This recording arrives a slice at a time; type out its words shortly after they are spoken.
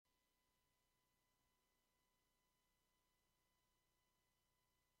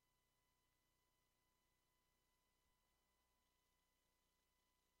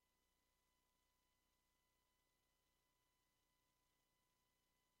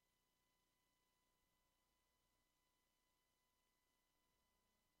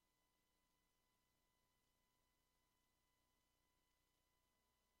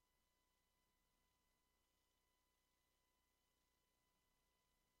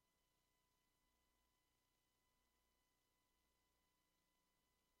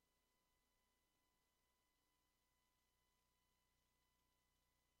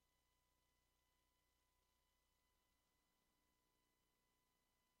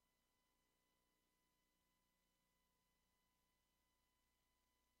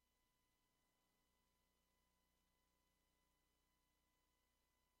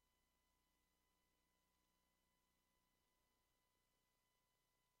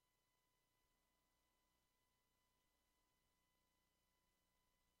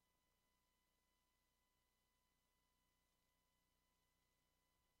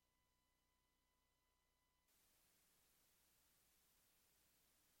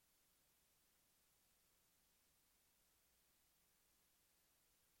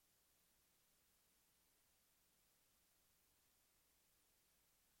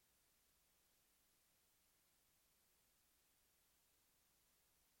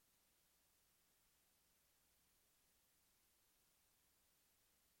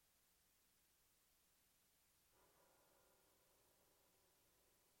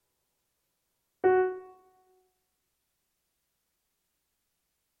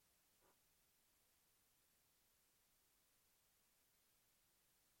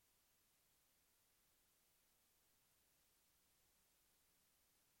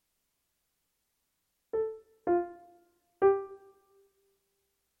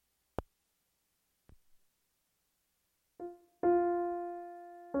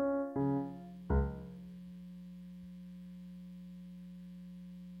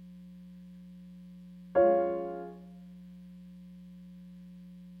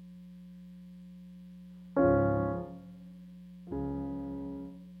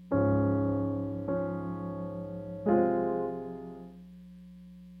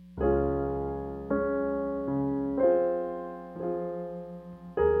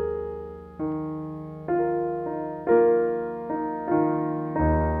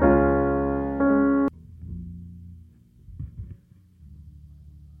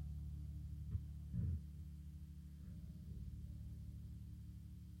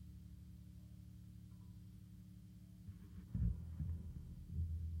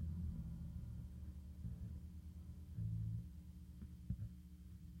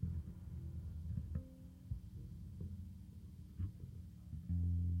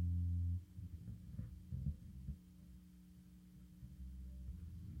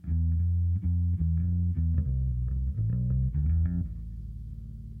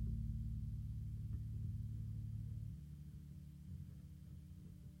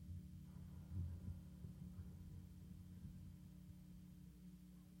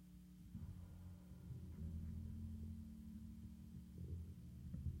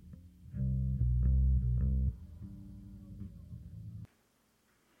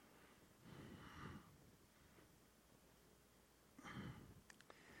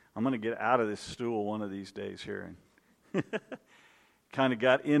I'm going to get out of this stool one of these days here. And kind of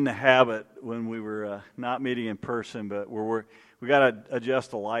got in the habit when we were not meeting in person, but we got to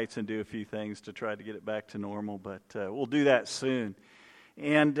adjust the lights and do a few things to try to get it back to normal, but we'll do that soon.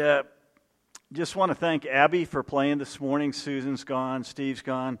 And just want to thank Abby for playing this morning. Susan's gone, Steve's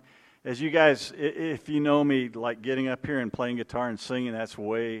gone. As you guys, if you know me, like getting up here and playing guitar and singing, that's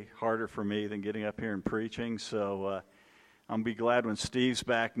way harder for me than getting up here and preaching. So I'll be glad when Steve's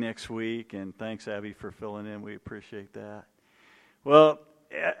back next week. And thanks, Abby, for filling in. We appreciate that. Well,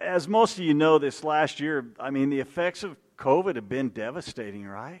 as most of you know, this last year, I mean, the effects of COVID have been devastating,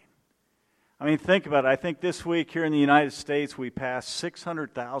 right? I mean, think about it. I think this week here in the United States, we passed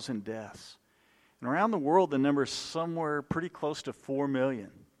 600,000 deaths. And around the world, the number is somewhere pretty close to 4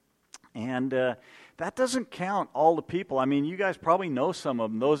 million. And that doesn't count all the people. I mean, you guys probably know some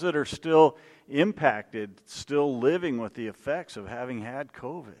of them, those that are still impacted, still living with the effects of having had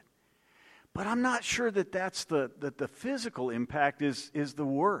COVID. But I'm not sure that the physical impact is the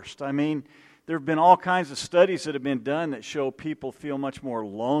worst. I mean, there have been all kinds of studies that have been done that show people feel much more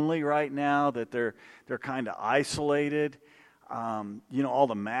lonely right now, that they're kind of isolated. All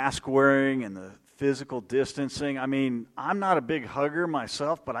the mask wearing and the physical distancing. I mean, I'm not a big hugger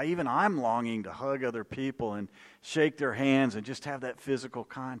myself, but I'm longing to hug other people and shake their hands and just have that physical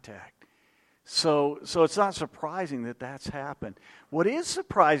contact. So it's not surprising that that's happened. What is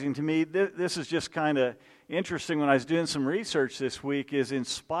surprising to me, this is just kind of interesting when I was doing some research this week, is in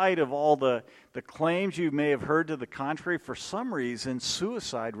spite of all the claims you may have heard to the contrary, for some reason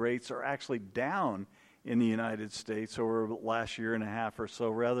suicide rates are actually down in the United States over the last year and a half or so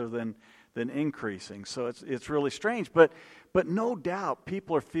rather than increasing. So it's really strange. But no doubt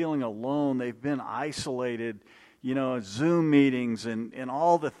people are feeling alone. They've been isolated, Zoom meetings and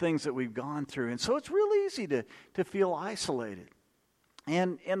all the things that we've gone through. And so it's really easy to feel isolated.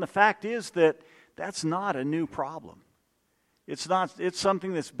 And the fact is that that's not a new problem. It's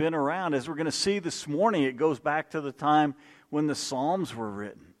something that's been around. As we're going to see this morning, it goes back to the time when the Psalms were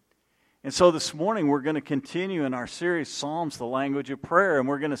written. And so this morning we're going to continue in our series, Psalms, the Language of Prayer. And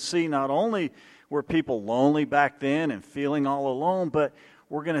we're going to see not only were people lonely back then and feeling all alone, but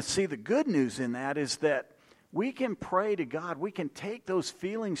we're going to see the good news in that is that we can pray to God. We can take those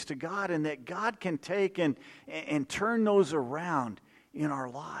feelings to God, and that God can take and turn those around in our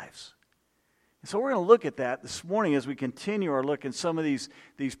lives. And so we're going to look at that this morning as we continue our look in some of these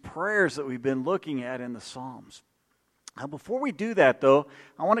prayers that we've been looking at in the Psalms. Now, before we do that, though,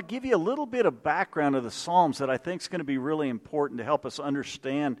 I want to give you a little bit of background of the Psalms that I think is going to be really important to help us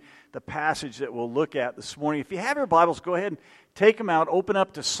understand the passage that we'll look at this morning. If you have your Bibles, go ahead and take them out. Open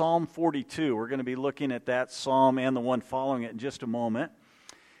up to Psalm 42. We're going to be looking at that psalm and the one following it in just a moment.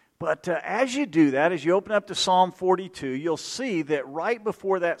 But as you do that, as you open up to Psalm 42, you'll see that right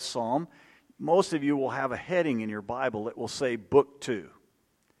before that psalm, most of you will have a heading in your Bible that will say Book 2.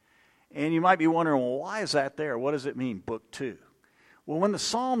 And you might be wondering, well, why is that there? What does it mean, Book 2? Well, when the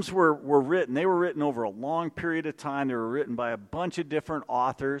Psalms were written, they were written over a long period of time. They were written by a bunch of different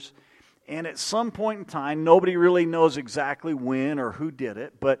authors. And at some point in time, nobody really knows exactly when or who did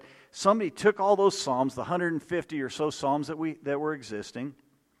it, but somebody took all those Psalms, the 150 or so Psalms that were existing,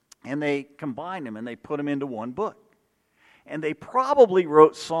 and they combined them and they put them into one book. And they probably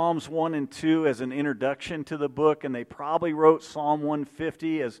wrote Psalms 1 and 2 as an introduction to the book, and they probably wrote Psalm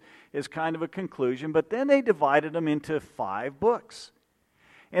 150 as kind of a conclusion, but then they divided them into 5 books.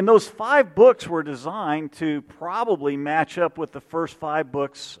 And those 5 books were designed to probably match up with the first 5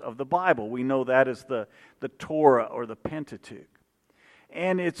 books of the Bible. We know that as the Torah or the Pentateuch.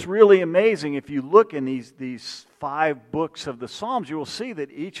 And it's really amazing. If you look in these 5 books of the Psalms, you will see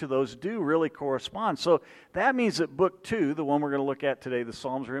that each of those do really correspond. So that means that Book 2, the one we're going to look at today, the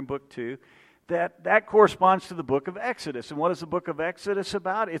Psalms are in Book 2, that corresponds to the book of Exodus. And what is the book of Exodus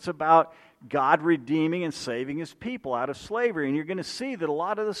about? It's about God redeeming and saving His people out of slavery. And you're going to see that a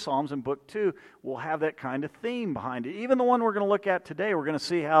lot of the Psalms in Book 2 will have that kind of theme behind it. Even the one we're going to look at today, we're going to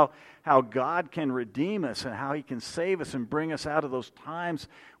see how God can redeem us and how He can save us and bring us out of those times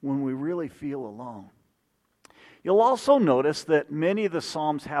when we really feel alone. You'll also notice that many of the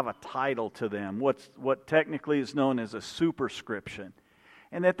Psalms have a title to them, what technically is known as a superscription.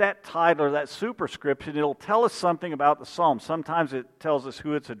 And that title or that superscription, it'll tell us something about the psalm. Sometimes it tells us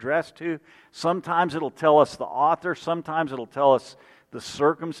who it's addressed to. Sometimes it'll tell us the author. Sometimes it'll tell us the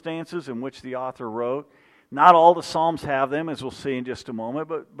circumstances in which the author wrote. Not all the psalms have them, as we'll see in just a moment,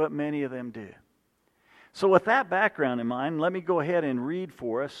 but many of them do. So with that background in mind, let me go ahead and read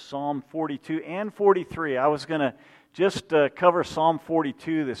for us Psalm 42 and 43. I was going to just cover Psalm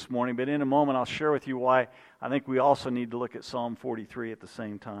 42 this morning, but in a moment I'll share with you why I think we also need to look at Psalm 43 at the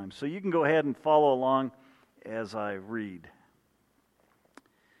same time. So you can go ahead and follow along as I read.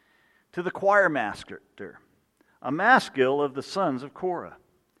 To the choir master, a maskil of the sons of Korah.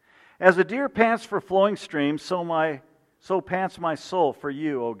 As a deer pants for flowing streams, so pants my soul for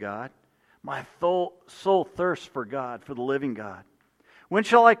you, O God. My soul thirsts for God, for the living God. When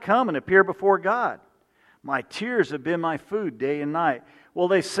shall I come and appear before God? My tears have been my food day and night. Will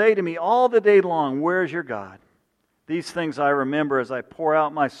they say to me all the day long, where is your God? These things I remember as I pour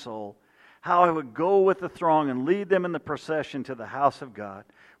out my soul, how I would go with the throng and lead them in the procession to the house of God,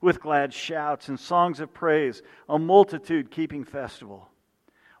 with glad shouts and songs of praise, a multitude keeping festival.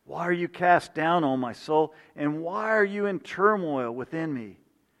 Why are you cast down, O my soul, and why are you in turmoil within me?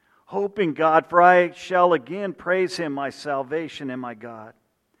 Hope in God, for I shall again praise Him, my salvation and my God.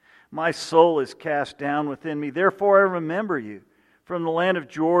 My soul is cast down within me, therefore I remember you, from the land of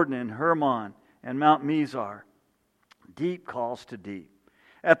Jordan and Hermon and Mount Mizar. Deep calls to deep.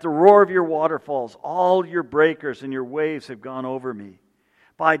 At the roar of your waterfalls, all your breakers and your waves have gone over me.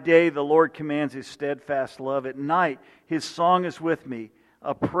 By day the Lord commands His steadfast love. At night His song is with me,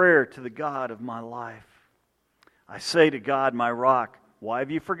 a prayer to the God of my life. I say to God, my rock, why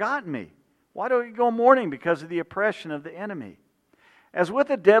have you forgotten me? Why do you go mourning because of the oppression of the enemy? As with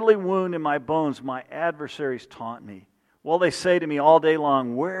a deadly wound in my bones, my adversaries taunt me. Well, they say to me all day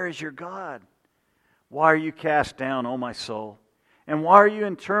long, where is your God? Why are you cast down, O my soul? And why are you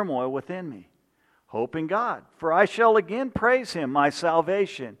in turmoil within me? Hope in God, for I shall again praise Him, my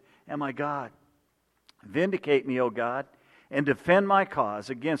salvation and my God. Vindicate me, O God, and defend my cause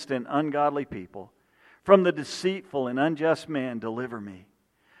against an ungodly people. From the deceitful and unjust man, deliver me.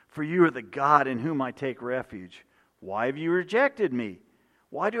 For you are the God in whom I take refuge. Why have you rejected me?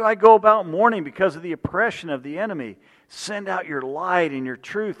 Why do I go about mourning because of the oppression of the enemy? Send out your light and your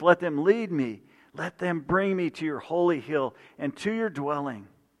truth. Let them lead me. Let them bring me to your holy hill and to your dwelling.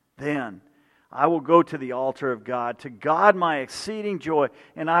 Then I will go to the altar of God, to God my exceeding joy,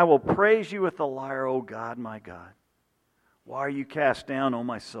 and I will praise you with the lyre, O God, my God. Why are you cast down, O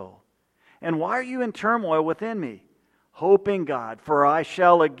my soul? And why are you in turmoil within me? Hope in God, for I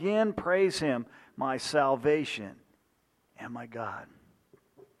shall again praise Him, my salvation and my God.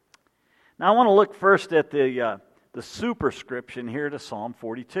 Now I want to look first at the superscription here to Psalm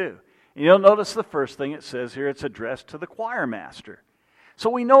 42. And you'll notice the first thing it says here, it's addressed to the choir master. So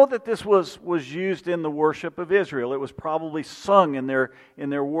we know that this was used in the worship of Israel. It was probably sung in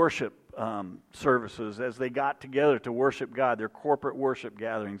their worship services as they got together to worship God, their corporate worship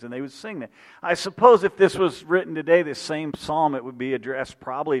gatherings, and they would sing that. I suppose if this was written today, this same psalm, it would be addressed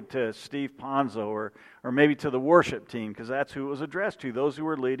probably to Steve Ponzo or maybe to the worship team, because that's who it was addressed to, those who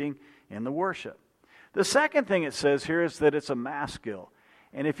were leading in the worship. The second thing it says here is that it's a maskil.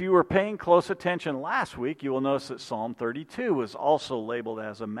 And if you were paying close attention last week, you will notice that Psalm 32 was also labeled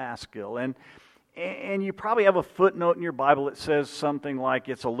as a maskil. And you probably have a footnote in your Bible that says something like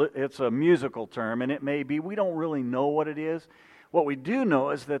it's a musical term, and it may be. We don't really know what it is. What we do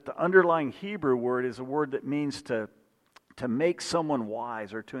know is that the underlying Hebrew word is a word that means to make someone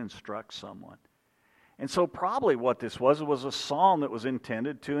wise or to instruct someone. And so probably what this was a psalm that was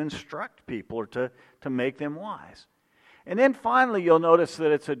intended to instruct people or to make them wise. And then finally you'll notice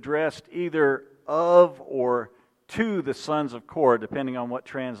that it's addressed either of or to the sons of Korah, depending on what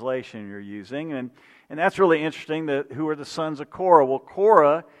translation you're using. And that's really interesting, that who are the sons of Korah? Well,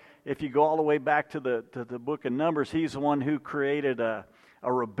 Korah, if you go all the way back to the book of Numbers, he's the one who created a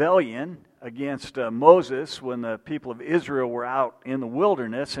rebellion against Moses when the people of Israel were out in the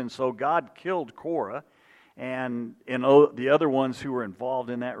wilderness. And so God killed Korah and the other ones who were involved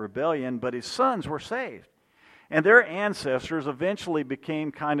in that rebellion, but his sons were saved. And their ancestors eventually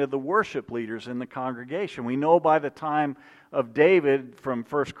became kind of the worship leaders in the congregation. We know by the time of David from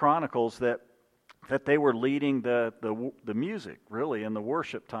 1 Chronicles that they were leading the music, really, in the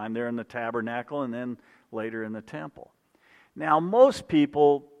worship time there in the tabernacle and then later in the temple. Now, most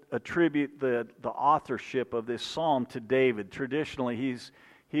people attribute the authorship of this psalm to David. Traditionally,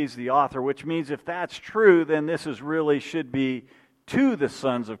 he's the author, which means if that's true, then this should be to the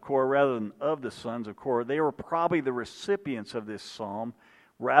sons of Korah rather than of the sons of Korah. They were probably the recipients of this psalm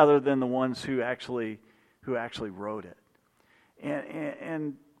rather than the ones who actually wrote it.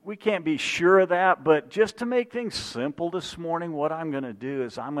 And we can't be sure of that, but just to make things simple this morning, what I'm going to do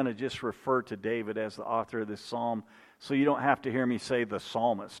is I'm going to just refer to David as the author of this psalm, so you don't have to hear me say the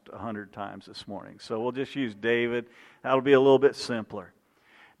psalmist 100 times this morning. So we'll just use David. That'll be a little bit simpler.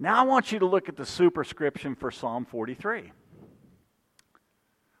 Now I want you to look at the superscription for Psalm 43.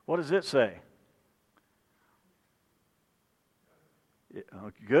 What does it say?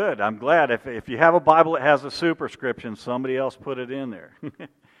 Good. I'm glad. If you have a Bible that has a superscription, somebody else put it in there.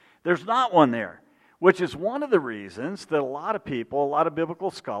 There's not one there, which is one of the reasons that a lot of people, a lot of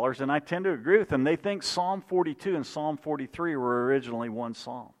biblical scholars, and I tend to agree with them, they think Psalm 42 and Psalm 43 were originally one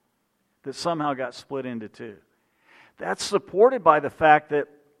psalm that somehow got split into two. That's supported by the fact that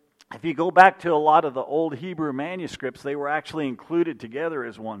if you go back to a lot of the old Hebrew manuscripts, they were actually included together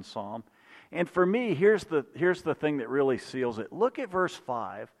as one psalm. And for me, here's the thing that really seals it. Look at verse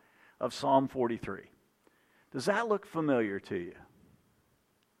 5 of Psalm 43. Does that look familiar to you?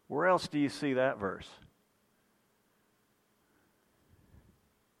 Where else do you see that verse?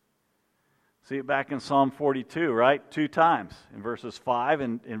 See it back in Psalm 42, right? 2 times, in verses 5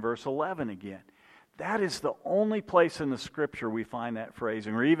 and in verse 11 again. That is the only place in the Scripture we find that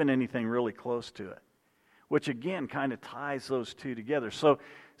phrasing, or even anything really close to it, which again kind of ties those two together. So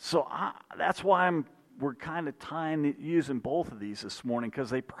that's why we're kind of using both of these this morning,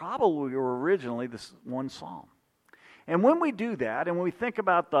 because they probably were originally this one psalm. And when we do that, and when we think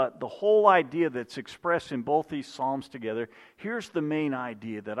about the whole idea that's expressed in both these psalms together, here's the main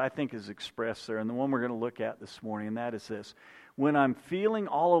idea that I think is expressed there, and the one we're going to look at this morning, and that is this. When I'm feeling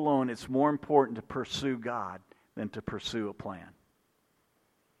all alone, it's more important to pursue God than to pursue a plan.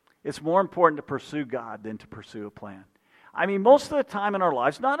 It's more important to pursue God than to pursue a plan. I mean, most of the time in our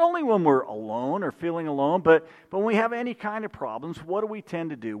lives, not only when we're alone or feeling alone, but when we have any kind of problems, what do we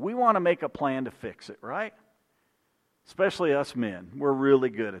tend to do? We want to make a plan to fix it, right? Especially us men. We're really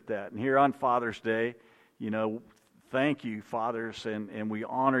good at that. And here on Father's Day, thank you, fathers, and we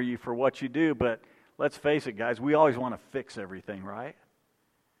honor you for what you do. But let's face it, guys, we always want to fix everything, right?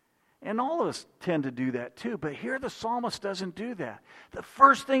 And all of us tend to do that too. But here the psalmist doesn't do that. The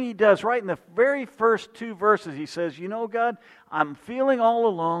first thing he does, right in the very first 2 verses, he says, God, I'm feeling all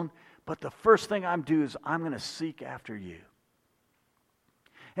alone, but the first thing I'm doing is I'm going to seek after you.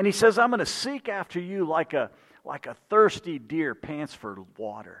 And he says, I'm going to seek after you like a thirsty deer pants for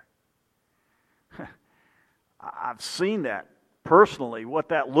water. I've seen that personally, what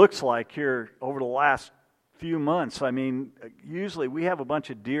that looks like here over the last few months. I mean, usually we have a bunch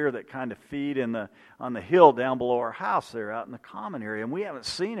of deer that kind of feed on the hill down below our house there out in the common area, and we haven't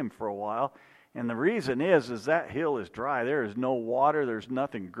seen them for a while. And the reason is that hill is dry. There is no water. There's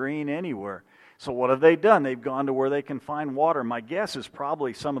nothing green anywhere. So what have they done? They've gone to where they can find water. My guess is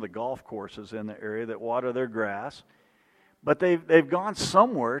probably some of the golf courses in the area that water their grass. But they've gone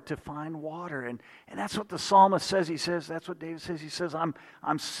somewhere to find water. And that's what the psalmist says. He says, that's what David says. He says,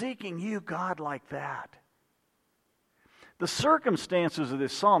 I'm seeking you, God, like that. The circumstances of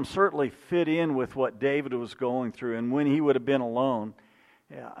this psalm certainly fit in with what David was going through. And when he would have been alone,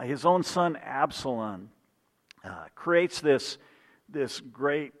 his own son Absalom creates this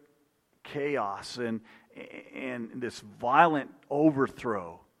great chaos and this violent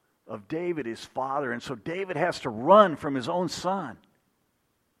overthrow of David, his father. And so David has to run from his own son.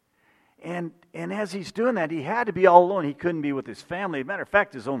 And as he's doing that, he had to be all alone. He couldn't be with his family. As a matter of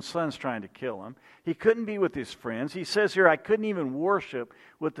fact, his own son's trying to kill him. He couldn't be with his friends. He says here, I couldn't even worship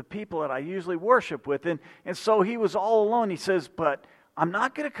with the people that I usually worship with. And so he was all alone. He says, but I'm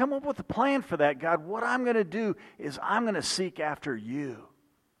not going to come up with a plan for that, God. What I'm going to do is I'm going to seek after you.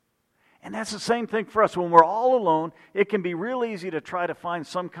 And that's the same thing for us. When we're all alone, it can be real easy to try to find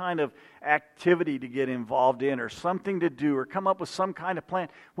some kind of activity to get involved in or something to do or come up with some kind of plan,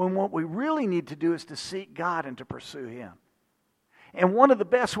 when what we really need to do is to seek God and to pursue Him. And one of the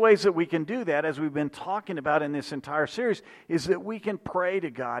best ways that we can do that, as we've been talking about in this entire series, is that we can pray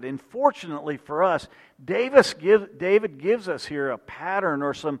to God. And fortunately for us, David gives us here a pattern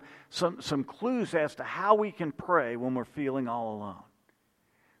or some clues as to how we can pray when we're feeling all alone.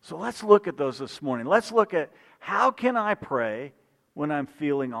 So let's look at those this morning. Let's look at how can I pray when I'm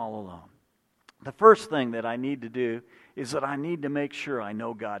feeling all alone. The first thing that I need to do is that I need to make sure I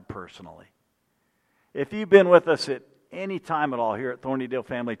know God personally. If you've been with us at any time at all here at Thornydale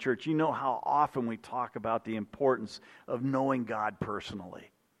Family Church, you know how often we talk about the importance of knowing God personally,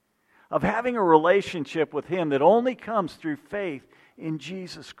 of having a relationship with Him that only comes through faith in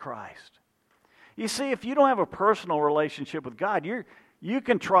Jesus Christ. You see, if you don't have a personal relationship with God, you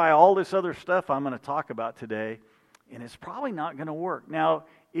can try all this other stuff I'm going to talk about today, and it's probably not going to work. Now,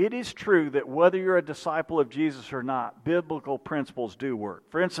 it is true that whether you're a disciple of Jesus or not, biblical principles do work.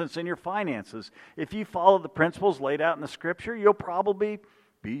 For instance, in your finances, if you follow the principles laid out in the Scripture, you'll probably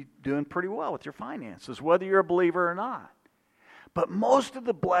be doing pretty well with your finances, whether you're a believer or not. But most of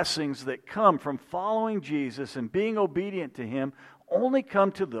the blessings that come from following Jesus and being obedient to Him only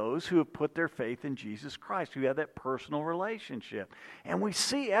come to those who have put their faith in Jesus Christ, who have that personal relationship. And we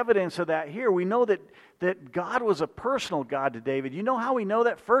see evidence of that here. We know that God was a personal God to David. You know how we know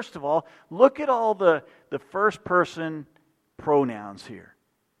that? First of all, look at all the first person pronouns here.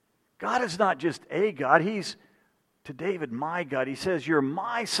 God is not just a God. He's, to David, my God. He says, you're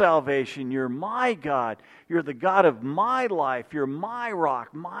my salvation. You're my God. You're the God of my life. You're my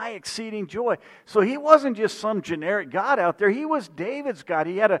rock, my exceeding joy. So he wasn't just some generic God out there. He was David's God.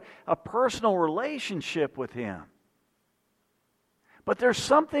 He had a personal relationship with him. But there's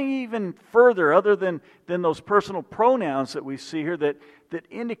something even further other than those personal pronouns that we see here that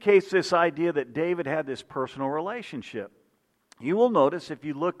indicates this idea that David had this personal relationship. You will notice if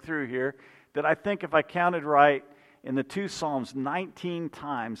you look through here that I think if I counted right, in the two Psalms, 19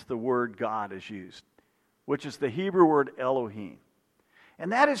 times the word God is used, which is the Hebrew word Elohim.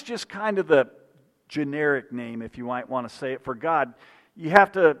 And that is just kind of the generic name, if you might want to say it, for God. You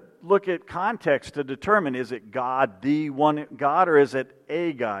have to look at context to determine, is it God, the one God, or is it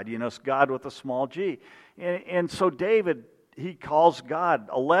a God? You know, it's God with a small g. And so David, he calls God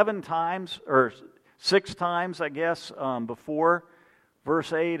 11 times, or 6 times, I guess, before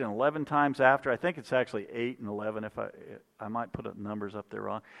verse 8 and 11 times after. I think it's actually 8 and 11, if I might put the numbers up there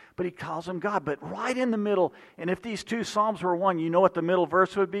wrong. But he calls him God. But right in the middle, and if these two Psalms were one, you know what the middle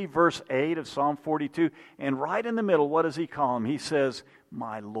verse would be? Verse 8 of Psalm 42. And right in the middle, what does he call him? He says,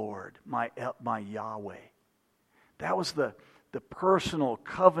 my Lord, my Yahweh. That was the personal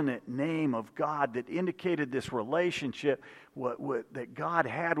covenant name of God that indicated this relationship that God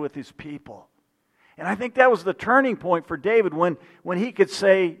had with his people. And I think that was the turning point for David when he could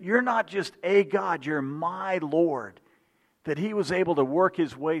say, you're not just a God, you're my Lord. That he was able to work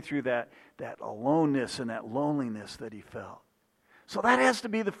his way through that aloneness and that loneliness that he felt. So that has to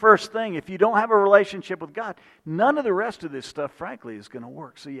be the first thing. If you don't have a relationship with God, none of the rest of this stuff, frankly, is going to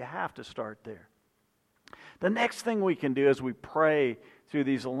work. So you have to start there. The next thing we can do as we pray through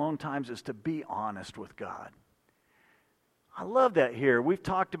these alone times is to be honest with God. I love that here. We've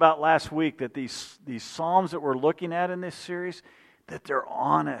talked about last week that these Psalms that we're looking at in this series, that they're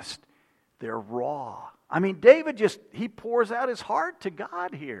honest, they're raw. I mean, David he pours out his heart to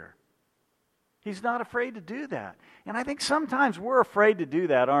God here. He's not afraid to do that. And I think sometimes we're afraid to do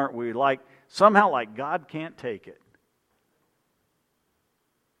that, aren't we? Somehow like God can't take it.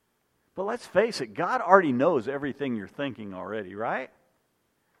 But let's face it, God already knows everything you're thinking already, right?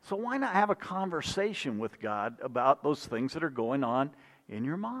 So why not have a conversation with God about those things that are going on in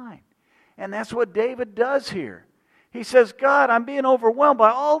your mind? And that's what David does here. He says, God, I'm being overwhelmed by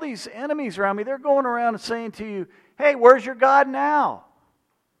all these enemies around me. They're going around and saying to you, hey, where's your God now?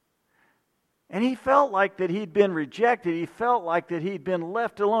 And he felt like that he'd been rejected. He felt like that he'd been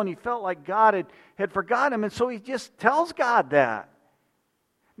left alone. He felt like God had forgotten him. And so he just tells God that.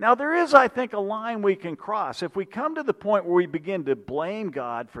 Now, there is, I think, a line we can cross. If we come to the point where we begin to blame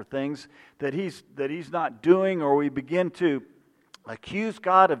God for things that He's not doing, or we begin to accuse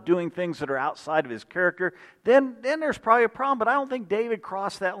God of doing things that are outside of His character, then there's probably a problem. But I don't think David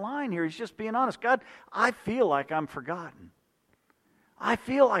crossed that line here. He's just being honest. God, I feel like I'm forgotten. I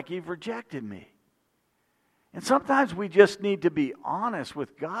feel like You've rejected me. And sometimes we just need to be honest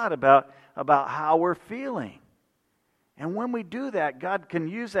with God about how we're feeling. And when we do that, God can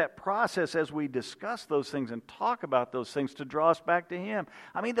use that process as we discuss those things and talk about those things to draw us back to Him.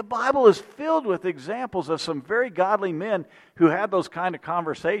 I mean, the Bible is filled with examples of some very godly men who had those kind of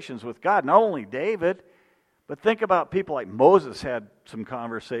conversations with God. Not only David, but think about people like Moses had some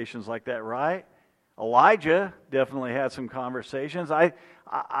conversations like that, right? Elijah definitely had some conversations.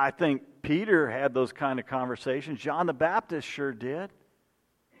 I think Peter had those kind of conversations. John the Baptist sure did.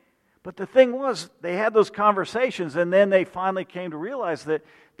 But the thing was, they had those conversations, and then they finally came to realize that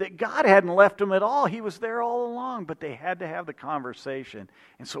God hadn't left them at all. He was there all along, but they had to have the conversation.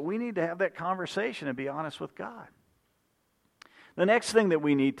 And so we need to have that conversation and be honest with God. The next thing that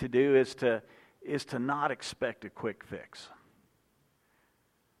we need to do is to not expect a quick fix.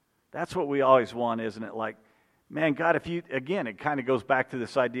 That's what we always want, isn't it? Like, man, God, again, it kind of goes back to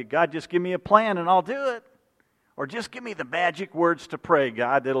this idea, God, just give me a plan and I'll do it. Or just give me the magic words to pray,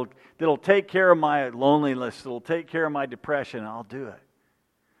 God, that'll take care of my loneliness, that'll take care of my depression, and I'll do it.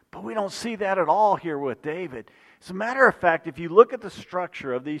 But we don't see that at all here with David. As a matter of fact, if you look at the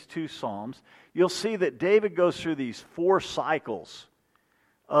structure of these two Psalms, you'll see that David goes through these 4 cycles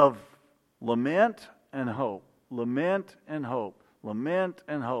of lament and hope, lament and hope, lament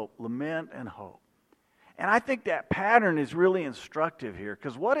and hope, lament and hope. And I think that pattern is really instructive here,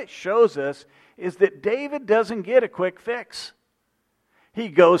 because what it shows us is that David doesn't get a quick fix. He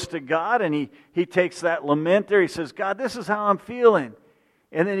goes to God and he takes that lament there. He says, God, this is how I'm feeling.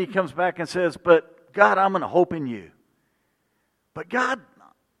 And then he comes back and says, but God, I'm going to hope in you. But God,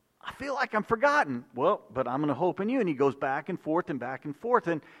 I feel like I'm forgotten. Well, but I'm going to hope in you. And he goes back and forth and back and forth.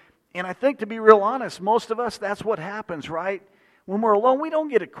 And I think, to be real honest, most of us, that's what happens, right? When we're alone, we don't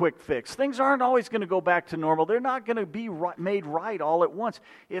get a quick fix. Things aren't always going to go back to normal. They're not going to be made right all at once.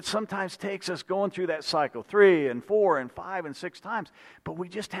 It sometimes takes us going through that cycle 3 and 4 and 5 and 6 times. But we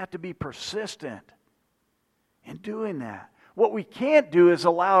just have to be persistent in doing that. What we can't do is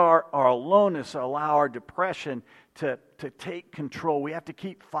allow our aloneness, allow our depression to take control. We have to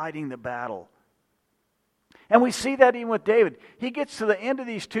keep fighting the battle. And we see that even with David. He gets to the end of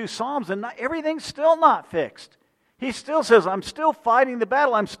these 2 Psalms and everything's still not fixed. He still says, I'm still fighting the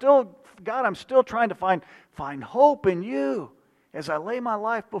battle. God, I'm still trying to find hope in you as I lay my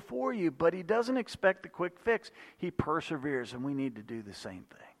life before you. But he doesn't expect the quick fix. He perseveres, and we need to do the same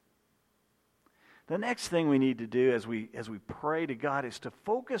thing. The next thing we need to do as we pray to God is to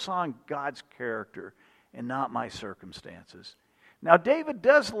focus on God's character and not my circumstances. Now, David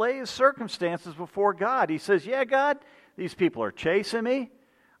does lay his circumstances before God. He says, yeah, God, these people are chasing me.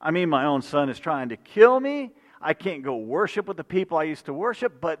 I mean, my own son is trying to kill me. I can't go worship with the people I used to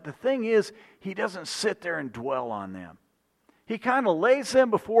worship. But the thing is, he doesn't sit there and dwell on them. He kind of lays them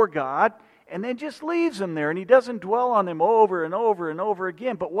before God and then just leaves them there. And he doesn't dwell on them over and over and over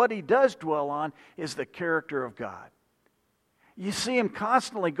again. But what he does dwell on is the character of God. You see him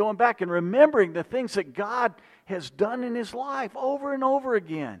constantly going back and remembering the things that God has done in his life over and over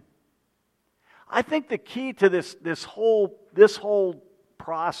again. I think the key to this whole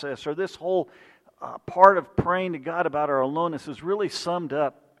process, or this whole part of praying to God about our aloneness, is really summed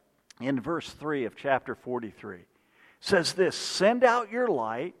up in verse 3 of chapter 43. It says this, send out your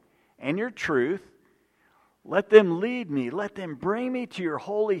light and your truth. Let them lead me. Let them bring me to your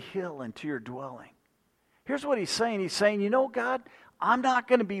holy hill and to your dwelling. Here's what he's saying. He's saying, you know, God, I'm not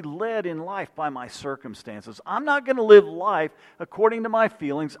going to be led in life by my circumstances. I'm not going to live life according to my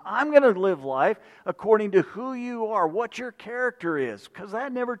feelings. I'm going to live life according to who you are, what your character is, because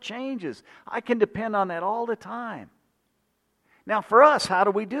that never changes. I can depend on that all the time. Now, for us, how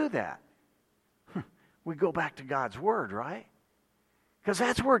do we do that? We go back to God's Word, right? Because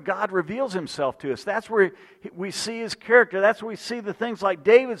that's where God reveals himself to us. That's where we see his character. That's where we see the things like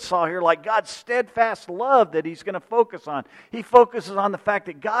David saw here, like God's steadfast love that he's going to focus on. He focuses on the fact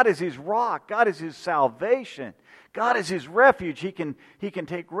that God is his rock. God is his salvation. God is his refuge. He can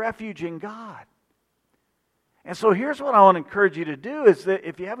take refuge in God. And so here's what I want to encourage you to do, is that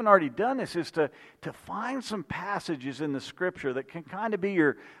if you haven't already done this, is to find some passages in the Scripture that can kind of be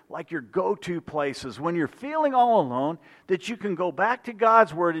your go-to places when you're feeling all alone, that you can go back to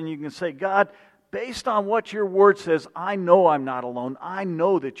God's Word and you can say, God, based on what your Word says, I know I'm not alone. I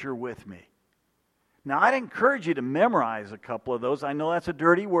know that you're with me. Now, I'd encourage you to memorize a couple of those. I know that's a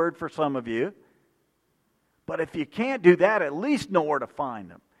dirty word for some of you. But if you can't do that, at least know where to find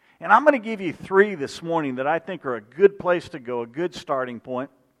them. And I'm going to give you 3 this morning that I think are a good place to go, a good starting point.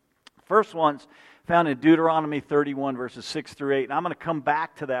 First one's found in Deuteronomy 31, verses 6 through 8. And I'm going to come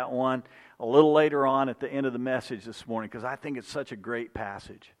back to that one a little later on at the end of the message this morning, because I think it's such a great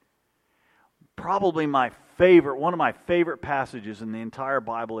passage. Probably one of my favorite passages in the entire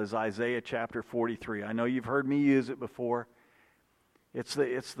Bible is Isaiah chapter 43. I know you've heard me use it before. It's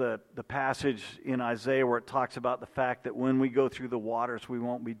the passage in Isaiah where it talks about the fact that when we go through the waters, we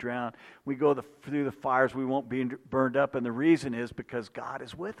won't be drowned. We go through the fires, we won't be burned up. And the reason is because God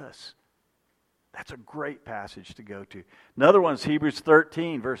is with us. That's a great passage to go to. Another one is Hebrews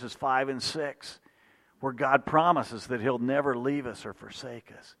 13, verses 5 and 6, where God promises that He'll never leave us or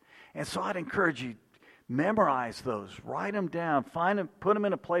forsake us. And so I'd encourage you, memorize those, write them down, find them, put them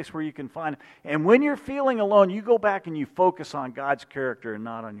in a place where you can find them. And when you're feeling alone, you go back and you focus on God's character and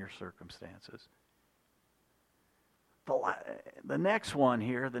not on your circumstances. The next one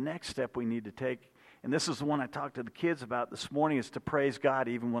here, the next step we need to take, and this is the one I talked to the kids about this morning, is to praise God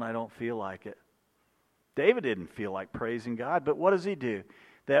even when I don't feel like it. David didn't feel like praising God, but what does he do?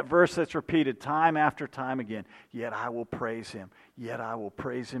 That verse that's repeated time after time again. Yet I will praise Him. Yet I will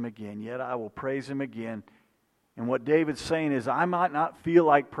praise Him again. Yet I will praise Him again. And what David's saying is, I might not feel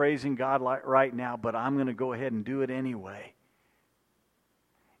like praising God right now, but I'm going to go ahead and do it anyway.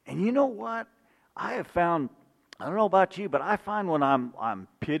 And you know what? I have found, I don't know about you, but I find when I'm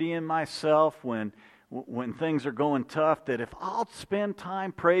pitying myself, when things are going tough, that if I'll spend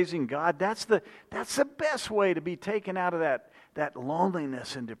time praising God, that's the best way to be taken out of that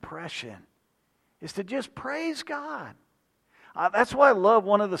loneliness and depression, is to just praise God. That's why I love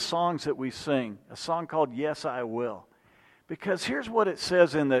one of the songs that we sing, a song called Yes, I Will. Because here's what it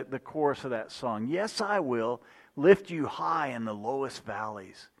says in the chorus of that song. Yes, I will lift you high in the lowest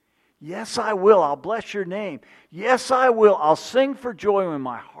valleys. Yes, I will. I'll bless your name. Yes, I will. I'll sing for joy when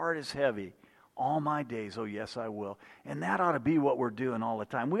my heart is heavy. All my days, oh yes, I will. And that ought to be what we're doing all the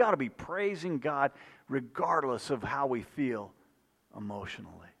time. We ought to be praising God regardless of how we feel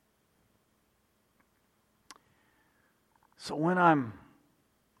emotionally. So when I'm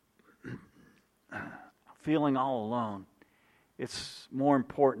feeling all alone, it's more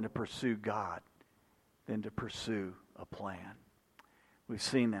important to pursue God than to pursue a plan. We've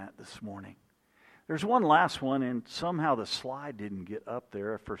seen that this morning. There's one last one, and somehow the slide didn't get up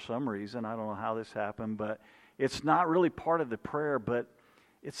there for some reason. I don't know how this happened, but it's not really part of the prayer, but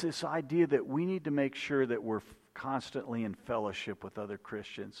it's this idea that we need to make sure that we're constantly in fellowship with other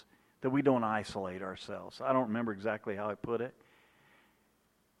Christians, that we don't isolate ourselves. I don't remember exactly how I put it.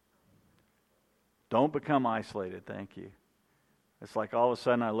 Don't become isolated, thank you. It's like all of a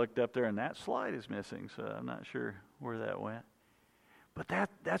sudden I looked up there and that slide is missing, so I'm not sure where that went. But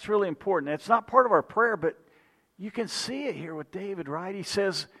that's really important. It's not part of our prayer, but you can see it here with David, right? He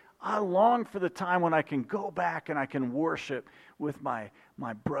says, I long for the time when I can go back and I can worship with my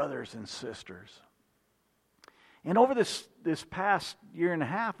brothers and sisters. And over this past year and a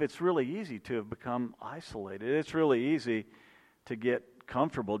half, it's really easy to have become isolated. It's really easy to get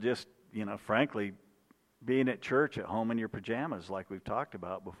comfortable just, frankly, being at church at home in your pajamas like we've talked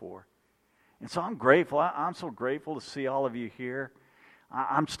about before. And so I'm grateful. I'm so grateful to see all of you here.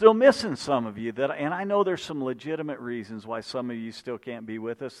 I'm still missing some of you, and I know there's some legitimate reasons why some of you still can't be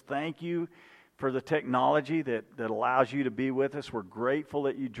with us. Thank you for the technology that allows you to be with us. We're grateful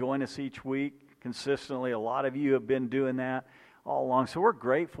that you join us each week consistently. A lot of you have been doing that all along, so we're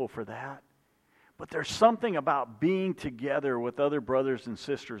grateful for that. But there's something about being together with other brothers and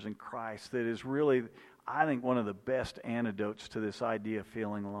sisters in Christ that is really, I think, one of the best antidotes to this idea of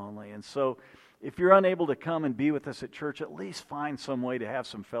feeling lonely. And so if you're unable to come and be with us at church, at least find some way to have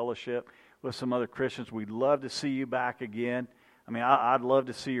some fellowship with some other Christians. We'd love to see you back again. I mean, I'd love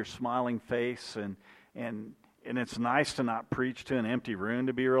to see your smiling face, and it's nice to not preach to an empty room,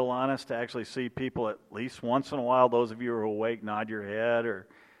 to be real honest, to actually see people at least once in a while, those of you who are awake, nod your head or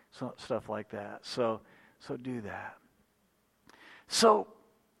stuff like that. So do that. So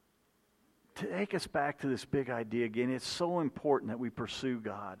to take us back to this big idea again, it's so important that we pursue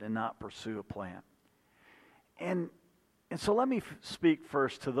God and not pursue a plan. And so let me speak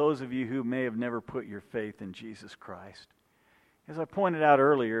first to those of you who may have never put your faith in Jesus Christ. As I pointed out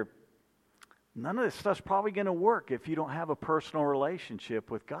earlier, none of this stuff's probably going to work if you don't have a personal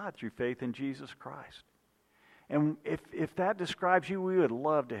relationship with God through faith in Jesus Christ. And if that describes you, we would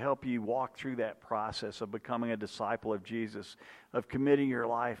love to help you walk through that process of becoming a disciple of Jesus, of committing your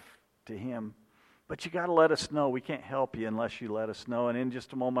life to Him. But you got to let us know. We can't help you unless you let us know. And in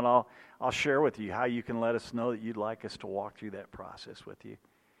just a moment, I'll share with you how you can let us know that you'd like us to walk through that process with you.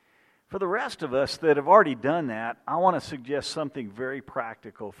 For the rest of us that have already done that, I want to suggest something very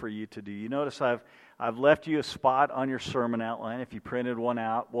practical for you to do. You notice I've left you a spot on your sermon outline. If you printed one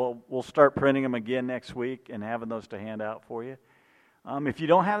out, we'll start printing them again next week and having those to hand out for you. If you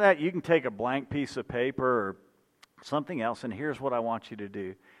don't have that, you can take a blank piece of paper or something else, and here's what I want you to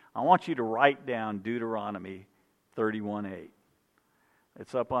do. I want you to write down Deuteronomy 31:8.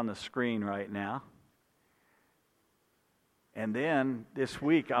 It's up on the screen right now. And then this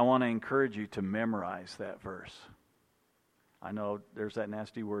week, I want to encourage you to memorize that verse. I know there's that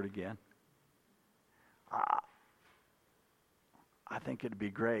nasty word again. I think it'd be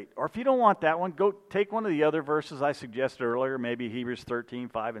great. Or if you don't want that one, go take one of the other verses I suggested earlier, maybe Hebrews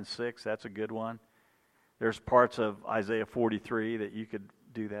 13:5 and 6. That's a good one. There's parts of Isaiah 43 that you could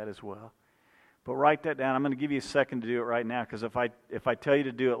do that as well. But write that down. I'm going to give you a second to do it right now, because if I tell you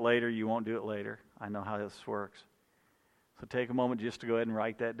to do it later, you won't do it later. I know how this works. So take a moment just to go ahead and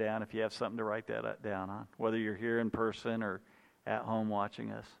write that down if you have something to write that down on, whether you're here in person or at home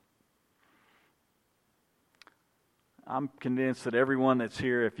watching us. I'm convinced that everyone that's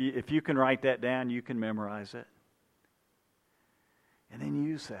here, if you can write that down, you can memorize it. And then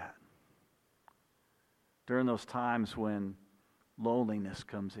use that during those times when loneliness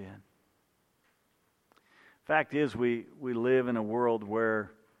comes in. Fact is, we live in a world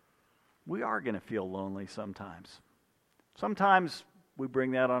where we are going to feel lonely sometimes. Sometimes we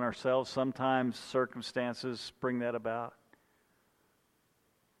bring that on ourselves. Sometimes circumstances bring that about.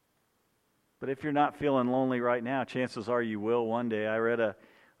 But if you're not feeling lonely right now, chances are you will one day. I read a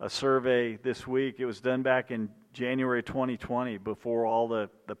survey this week. It was done back in January 2020, before all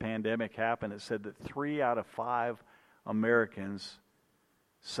the pandemic happened. It said that 3 out of 5 Americans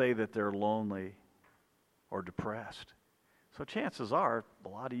say that they're lonely or depressed. So chances are, a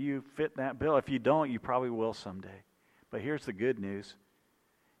lot of you fit that bill. If you don't, you probably will someday. But here's the good news.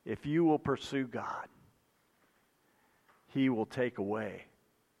 If you will pursue God, He will take away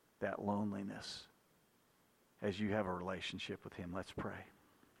that loneliness as you have a relationship with Him. Let's pray.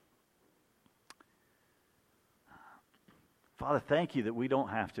 Father, thank you that we don't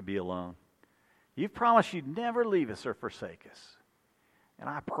have to be alone. You've promised you'd never leave us or forsake us. And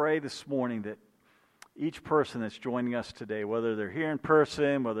I pray this morning that each person that's joining us today, whether they're here in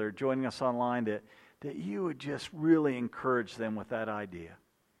person, whether they're joining us online, that you would just really encourage them with that idea.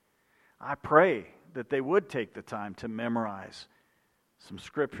 I pray that they would take the time to memorize some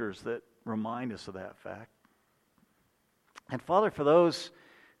scriptures that remind us of that fact. And Father, for those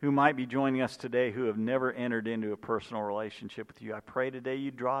who might be joining us today who have never entered into a personal relationship with you, I pray today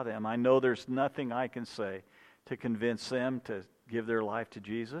you draw them. I know there's nothing I can say to convince them to give their life to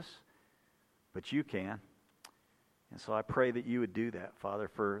Jesus, but you can. And so I pray that you would do that, Father,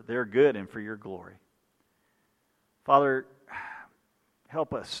 for their good and for your glory. Father,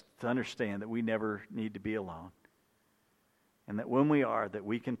 help us to understand that we never need to be alone. And that when we are, that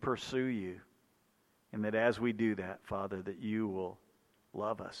we can pursue you. And that as we do that, Father, that you will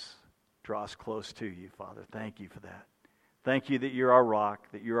love us, draw us close to you, Father. Thank you for that. Thank you that you're our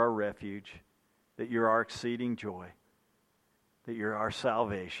rock, that you're our refuge, that you're our exceeding joy, that you're our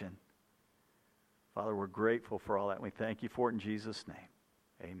salvation. Father, we're grateful for all that. We thank you for it in Jesus'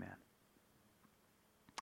 name. Amen.